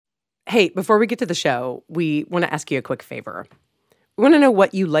Hey, before we get to the show, we want to ask you a quick favor. We want to know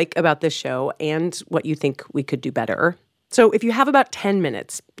what you like about this show and what you think we could do better. So if you have about 10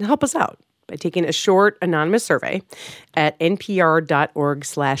 minutes, help us out by taking a short anonymous survey at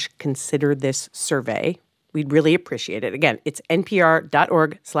npr.org/considerthissurvey. We'd really appreciate it. Again, it's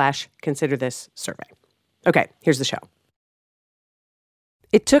npr.org/considerthissurvey. Okay, here's the show.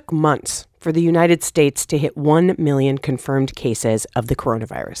 It took months for the United States to hit 1 million confirmed cases of the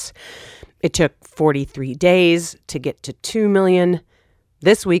coronavirus. It took 43 days to get to 2 million.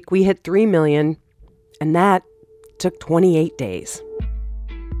 This week, we hit 3 million, and that took 28 days.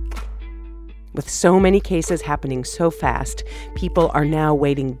 With so many cases happening so fast, people are now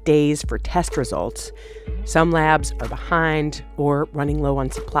waiting days for test results. Some labs are behind or running low on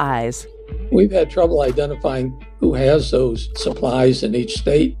supplies. We've had trouble identifying who has those supplies in each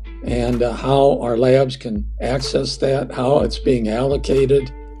state and how our labs can access that, how it's being allocated.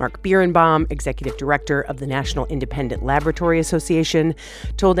 Mark Birnbaum, executive director of the National Independent Laboratory Association,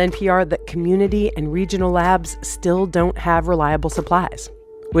 told NPR that community and regional labs still don't have reliable supplies,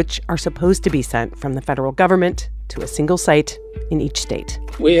 which are supposed to be sent from the federal government to a single site in each state.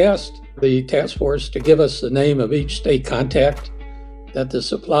 We asked the task force to give us the name of each state contact that the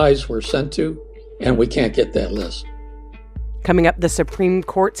supplies were sent to, and we can't get that list. Coming up, the Supreme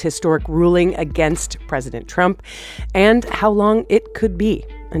Court's historic ruling against President Trump and how long it could be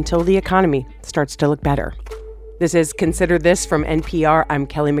until the economy starts to look better. This is Consider This from NPR. I'm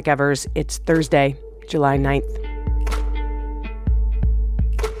Kelly McEvers. It's Thursday, July 9th.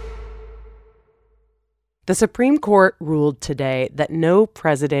 The Supreme Court ruled today that no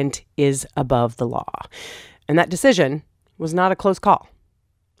president is above the law. And that decision was not a close call.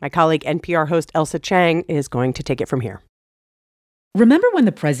 My colleague, NPR host Elsa Chang, is going to take it from here. Remember when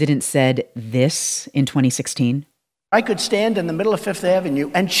the president said this in 2016? I could stand in the middle of Fifth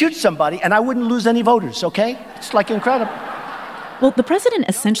Avenue and shoot somebody and I wouldn't lose any voters, okay? It's like incredible. Well, the president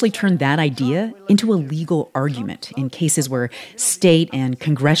essentially turned that idea into a legal argument in cases where state and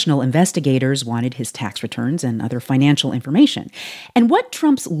congressional investigators wanted his tax returns and other financial information. And what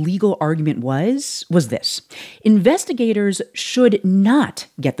Trump's legal argument was this. Investigators should not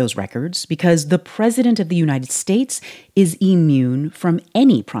get those records because the president of the United States is immune from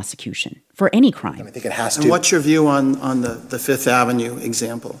any prosecution for any crime. I think it has to. And what's your view on the Fifth Avenue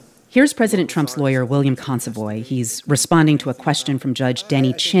example? Here's President Trump's lawyer, William Consovoy. He's responding to a question from Judge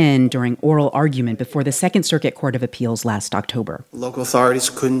Denny Chin during oral argument before the Second Circuit Court of Appeals last October. Local authorities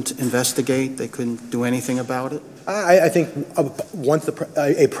couldn't investigate? They couldn't do anything about it? I think once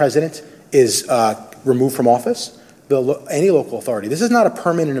a president is removed from office, any local authority, this is not a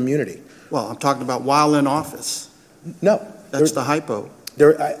permanent immunity. Well, I'm talking about while in office. No. That's the hypo.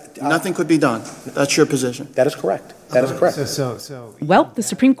 Nothing could be done. That's your position. That is correct. That is correct. Well, the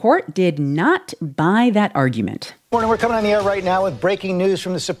Supreme Court did not buy that argument. Morning, we're coming on the air right now with breaking news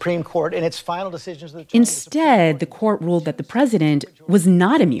from the Supreme Court and its final decisions. Instead, the court ruled that the president was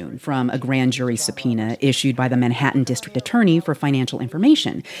not immune from a grand jury subpoena issued by the Manhattan District Attorney for financial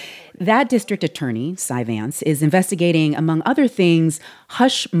information. That district attorney, Cy Vance, is investigating, among other things,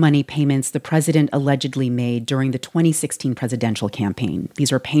 hush money payments the president allegedly made during the 2016 presidential campaign.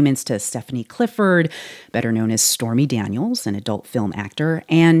 These are payments to Stephanie Clifford, better known as Stormy Daniels, an adult film actor,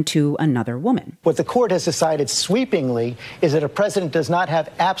 and to another woman. What the court has decided sweepingly is that a president does not have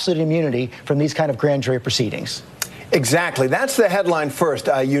absolute immunity from these kind of grand jury proceedings. Exactly. That's the headline first.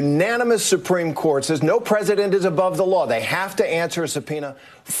 A unanimous Supreme Court says no president is above the law. They have to answer a subpoena.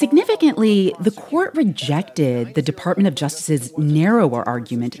 Significantly, the court rejected the Department of Justice's narrower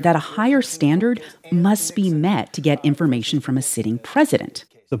argument that a higher standard must be met to get information from a sitting president.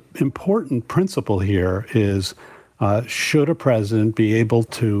 The important principle here is, should a president be able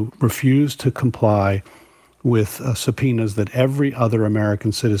to refuse to comply with subpoenas that every other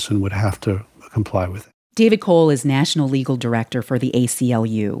American citizen would have to comply with? David Cole is National Legal Director for the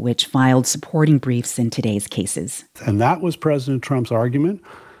ACLU, which filed supporting briefs in today's cases. And that was President Trump's argument,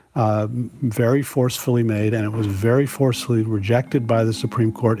 very forcefully made, and it was very forcefully rejected by the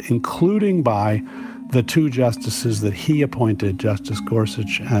Supreme Court, including by the two justices that he appointed, Justice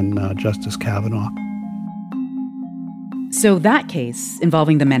Gorsuch and Justice Kavanaugh. So that case,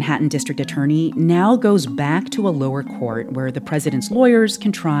 involving the Manhattan District Attorney, now goes back to a lower court where the president's lawyers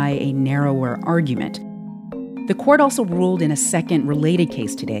can try a narrower argument. The court also ruled in a second related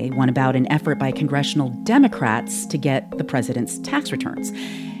case today, one about an effort by congressional Democrats to get the president's tax returns.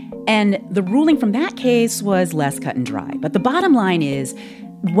 And the ruling from that case was less cut and dry. But the bottom line is,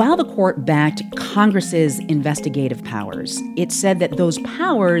 while the court backed Congress's investigative powers, it said that those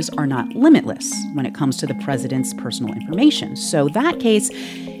powers are not limitless when it comes to the president's personal information. So that case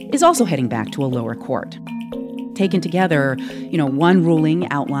is also heading back to a lower court. Taken together, one ruling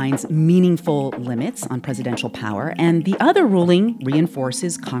outlines meaningful limits on presidential power, and the other ruling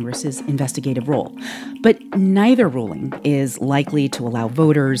reinforces Congress's investigative role. But neither ruling is likely to allow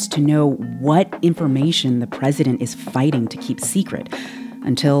voters to know what information the president is fighting to keep secret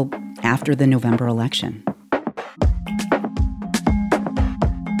until after the November election.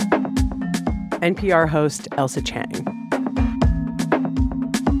 NPR host Elsa Chang.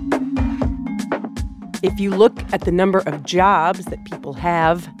 If you look at the number of jobs that people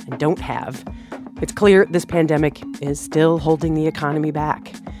have and don't have, it's clear this pandemic is still holding the economy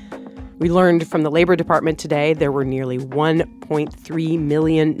back. We learned from the Labor Department today there were nearly 1.3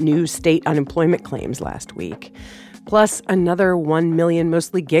 million new state unemployment claims last week, plus another 1 million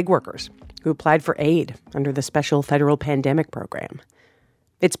mostly gig workers who applied for aid under the special federal pandemic program.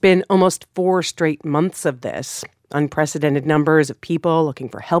 It's been almost 4 straight months of this, unprecedented numbers of people looking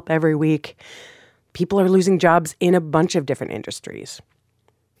for help every week. People are losing jobs in a bunch of different industries.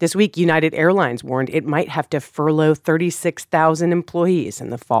 This week, United Airlines warned it might have to furlough 36,000 employees in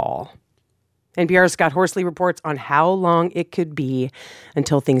the fall. NPR's Scott Horsley reports on how long it could be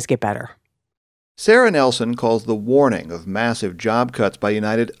until things get better. Sarah Nelson calls the warning of massive job cuts by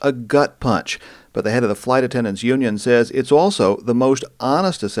United a gut punch. But the head of the Flight Attendants Union says it's also the most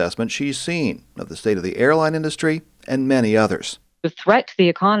honest assessment she's seen of the state of the airline industry and many others. The threat to the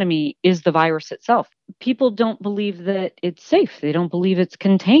economy is the virus itself. People don't believe that it's safe. They don't believe it's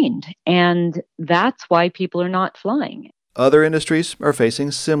contained. And that's why people are not flying. Other industries are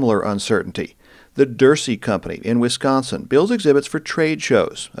facing similar uncertainty. The Dursey Company in Wisconsin builds exhibits for trade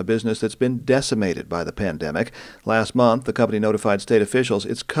shows, a business that's been decimated by the pandemic. Last month, the company notified state officials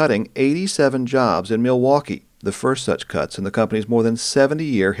it's cutting 87 jobs in Milwaukee, the first such cuts in the company's more than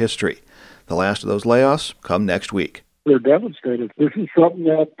 70-year history. The last of those layoffs come next week. They're devastated. This is something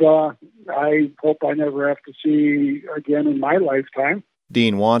that I hope I never have to see again in my lifetime.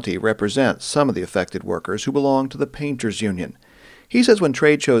 Dean Wanty represents some of the affected workers who belong to the Painters Union. He says when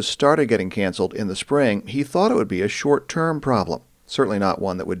trade shows started getting canceled in the spring, he thought it would be a short-term problem, certainly not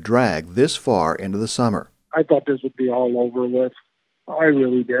one that would drag this far into the summer. I thought this would be all over with. I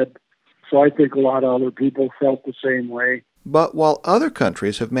really did. So I think a lot of other people felt the same way. But while other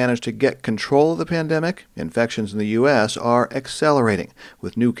countries have managed to get control of the pandemic, infections in the U.S. are accelerating,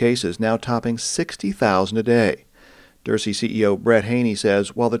 with new cases now topping 60,000 a day. Dursey CEO Brett Haney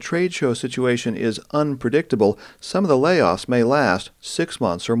says while the trade show situation is unpredictable, some of the layoffs may last 6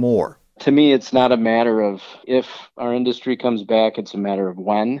 months or more. To me, it's not a matter of if our industry comes back, it's a matter of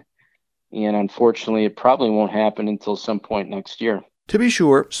when. And unfortunately, it probably won't happen until some point next year. To be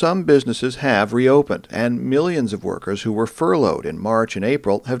sure, some businesses have reopened, and millions of workers who were furloughed in March and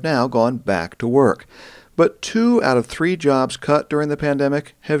April have now gone back to work. But 2 out of 3 jobs cut during the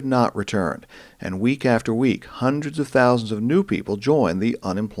pandemic have not returned, and week after week, hundreds of thousands of new people join the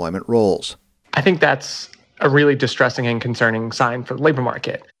unemployment rolls. I think that's a really distressing and concerning sign for the labor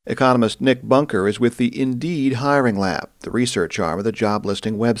market. Economist Nick Bunker is with the Indeed Hiring Lab, the research arm of the job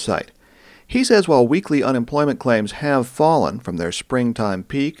listing website. He says while weekly unemployment claims have fallen from their springtime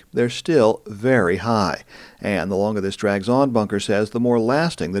peak, they're still very high. And the longer this drags on, Bunker says, the more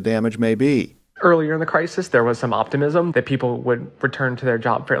lasting the damage may be. Earlier in the crisis, there was some optimism that people would return to their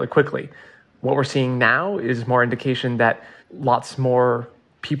job fairly quickly. What we're seeing now is more indication that lots more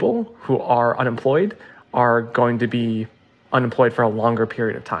people who are unemployed are going to be unemployed for a longer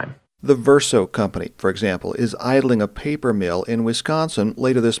period of time. The Verso Company, for example, is idling a paper mill in Wisconsin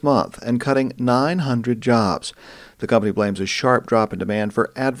later this month and cutting 900 jobs. The company blames a sharp drop in demand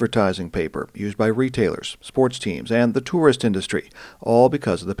for advertising paper used by retailers, sports teams, and the tourist industry, all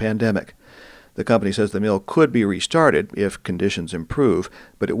because of the pandemic. The company says the mill could be restarted if conditions improve,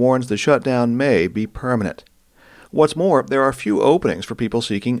 but it warns the shutdown may be permanent. What's more, there are few openings for people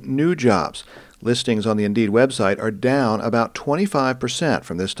seeking new jobs. Listings on the Indeed website are down about 25%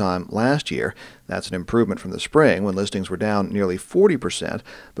 from this time last year. That's an improvement from the spring when listings were down nearly 40%.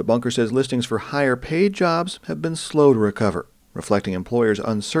 But Bunker says listings for higher paid jobs have been slow to recover, reflecting employers'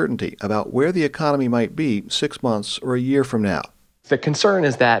 uncertainty about where the economy might be 6 months or a year from now. The concern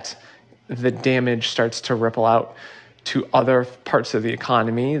is that the damage starts to ripple out to other parts of the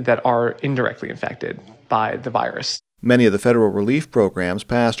economy that are indirectly affected by the virus. Many of the federal relief programs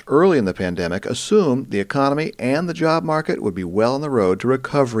passed early in the pandemic assumed the economy and the job market would be well on the road to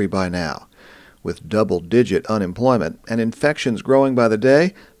recovery by now. With double-digit unemployment and infections growing by the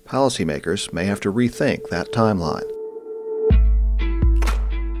day, policymakers may have to rethink that timeline.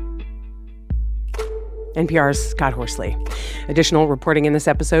 NPR's Scott Horsley. Additional reporting in this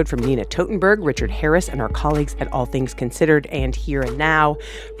episode from Nina Totenberg, Richard Harris, and our colleagues at All Things Considered and Here and Now.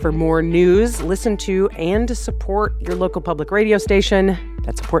 For more news, listen to and support your local public radio station.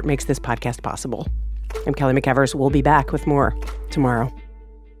 That support makes this podcast possible. I'm Kelly McEvers. We'll be back with more tomorrow.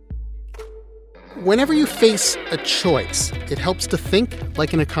 Whenever you face a choice, it helps to think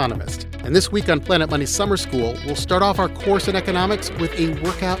like an economist. And this week on Planet Money Summer School, we'll start off our course in economics with a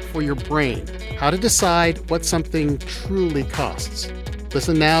workout for your brain, how to decide what something truly costs.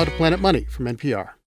 Listen now to Planet Money from NPR.